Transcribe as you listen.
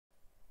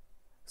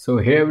So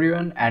hey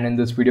everyone, and in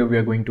this video we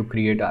are going to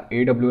create a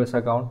AWS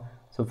account.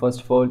 So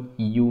first of all,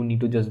 you need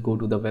to just go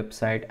to the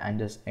website and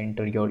just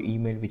enter your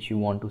email which you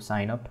want to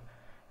sign up,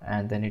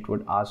 and then it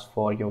would ask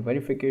for your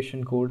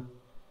verification code.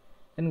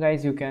 Then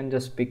guys, you can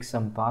just pick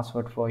some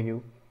password for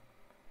you,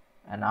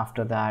 and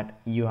after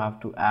that you have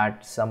to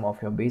add some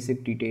of your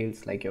basic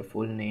details like your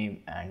full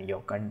name and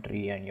your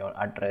country and your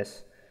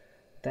address.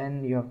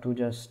 Then you have to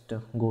just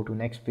go to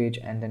next page,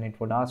 and then it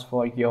would ask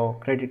for your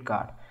credit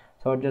card.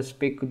 So I'll just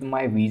pick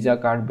my Visa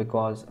card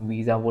because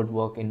Visa would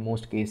work in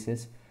most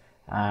cases.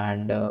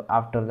 And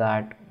after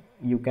that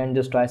you can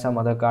just try some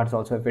other cards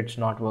also if it's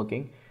not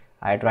working.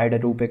 I tried a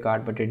Rupee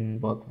card but it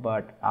didn't work,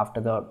 but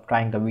after the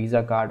trying the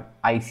Visa card,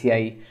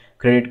 ICI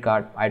credit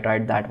card, I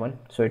tried that one,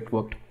 so it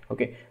worked.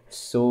 Okay,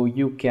 so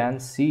you can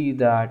see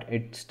that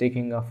it's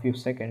taking a few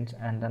seconds,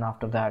 and then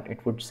after that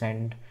it would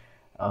send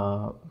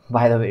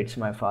by the way, it's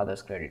my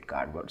father's credit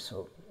card, but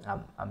so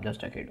I'm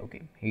just a kid.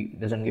 Okay, he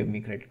doesn't give me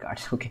credit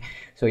cards. Okay,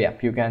 so yeah,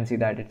 you can see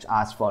that it's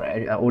asked for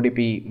a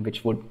OTP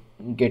which would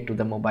get to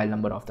the mobile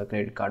number of the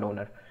credit card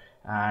owner,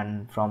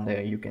 and from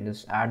there you can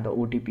just add the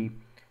OTP.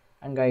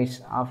 And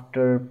guys,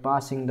 after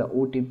passing the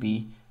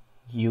OTP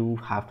you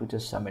have to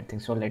just submit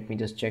things. So let me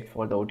just check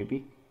for the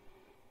OTP.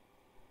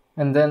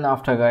 And then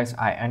after guys,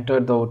 I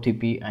entered the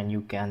OTP, and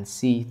you can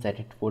see that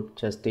it would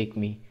just take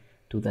me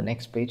to the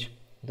next page.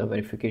 The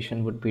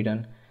verification would be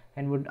done,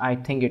 and would I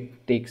think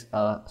it takes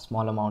a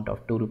small amount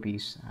of 2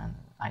 rupees, and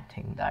I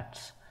think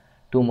that's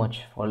too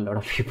much for a lot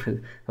of people.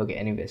 Okay,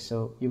 anyway,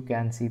 so you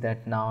can see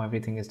that now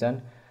everything is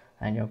done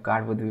and your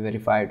card would be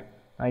verified.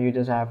 Now you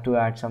just have to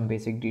add some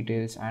basic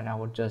details, and I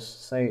would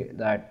just say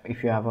that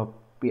if you have a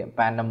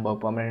PAN number,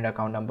 permanent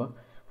account number,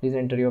 please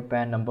enter your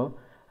PAN number.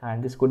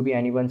 And this could be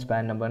anyone's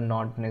PAN number,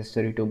 not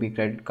necessary to be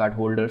credit card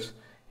holders.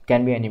 It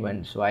can be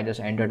anyone, so I just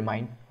entered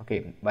mine.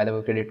 Okay, by the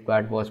way, credit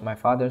card was my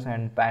father's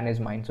and PAN is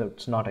mine, so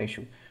it's not an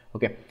issue.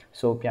 Okay,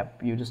 so yeah,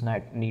 you just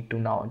need to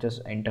now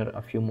just enter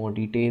a few more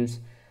details,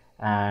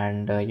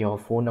 and your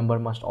phone number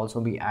must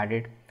also be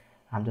added.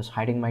 I'm just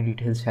hiding my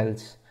details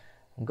else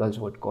girls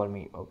would call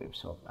me. Okay,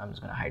 so I'm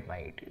just gonna hide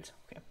my details.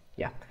 Okay,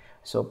 yeah,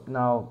 so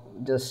now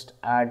just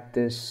add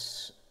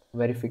this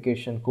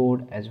verification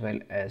code as well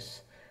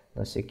as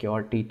the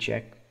security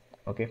check.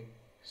 Okay,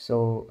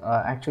 so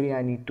actually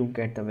I need to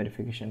get the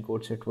verification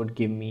code, so it would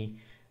give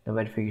me the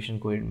verification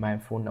code in my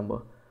phone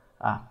number.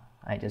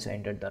 I just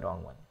entered the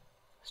wrong one.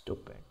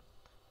 Stupid.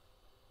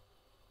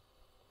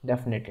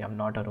 Definitely I'm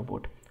not a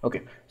robot.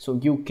 Okay, so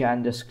you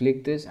can just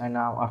click this, and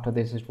now after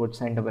this it would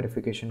send a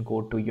verification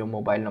code to your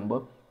mobile number,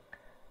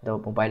 the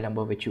mobile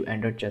number which you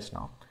entered just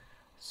now.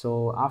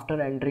 So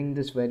after entering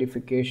this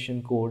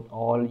verification code,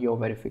 all your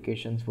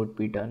verifications would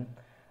be done.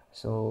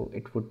 So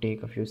it would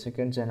take a few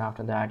seconds, and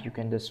after that you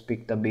can just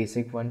pick the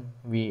basic one.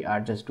 We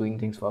are just doing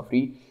things for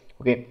free.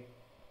 Okay,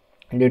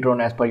 later on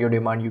as per your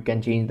demand you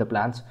can change the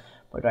plans,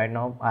 but right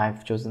now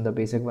I've chosen the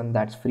basic one,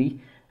 that's free.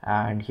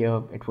 And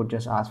here it would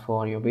just ask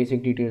for your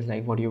basic details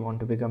like what you want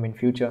to become in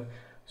future.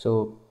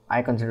 So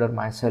I consider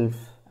myself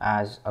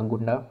as a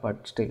gunda,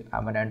 but still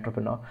I'm an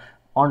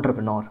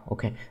entrepreneur.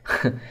 Okay.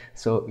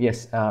 So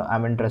yes,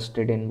 I'm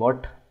interested in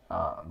what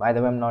by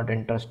the way, I'm not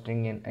interested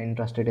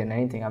in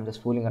anything, I'm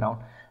just fooling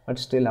around, but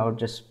still I would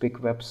just pick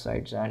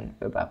websites and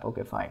web app.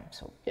 Okay, fine.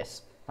 So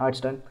yes, now it's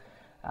done.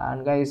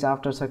 And guys,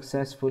 after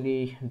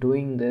successfully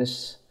doing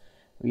this,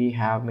 we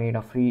have made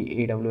a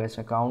free AWS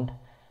account.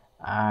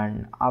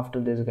 And after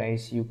this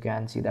guys, you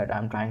can see that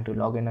I'm trying to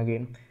log in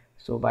again.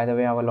 So by the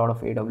way, I have a lot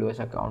of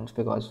AWS accounts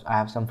because I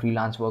have some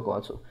freelance work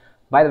also.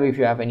 By the way, if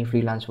you have any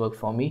freelance work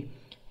for me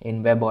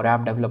in web or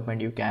app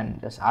development, you can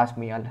just ask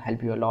me, I'll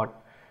help you a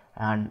lot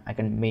and I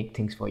can make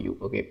things for you.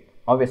 Okay,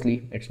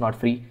 obviously it's not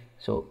free,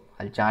 so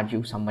I'll charge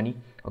you some money.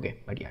 Okay,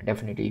 but yeah,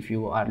 definitely if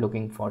you are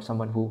looking for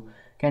someone who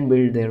can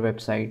build their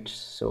websites,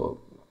 so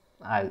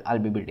I'll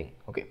be building.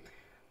 Okay,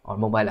 or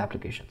mobile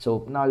application.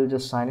 So now I'll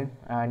just sign in,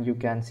 and you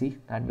can see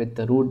that with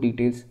the root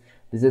details,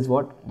 this is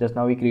what just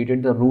now we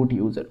created the root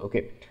user.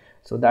 Okay,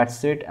 so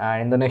that's it,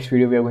 and in the next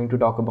video we are going to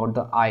talk about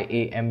the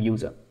IAM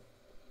user.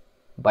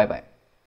 Bye bye.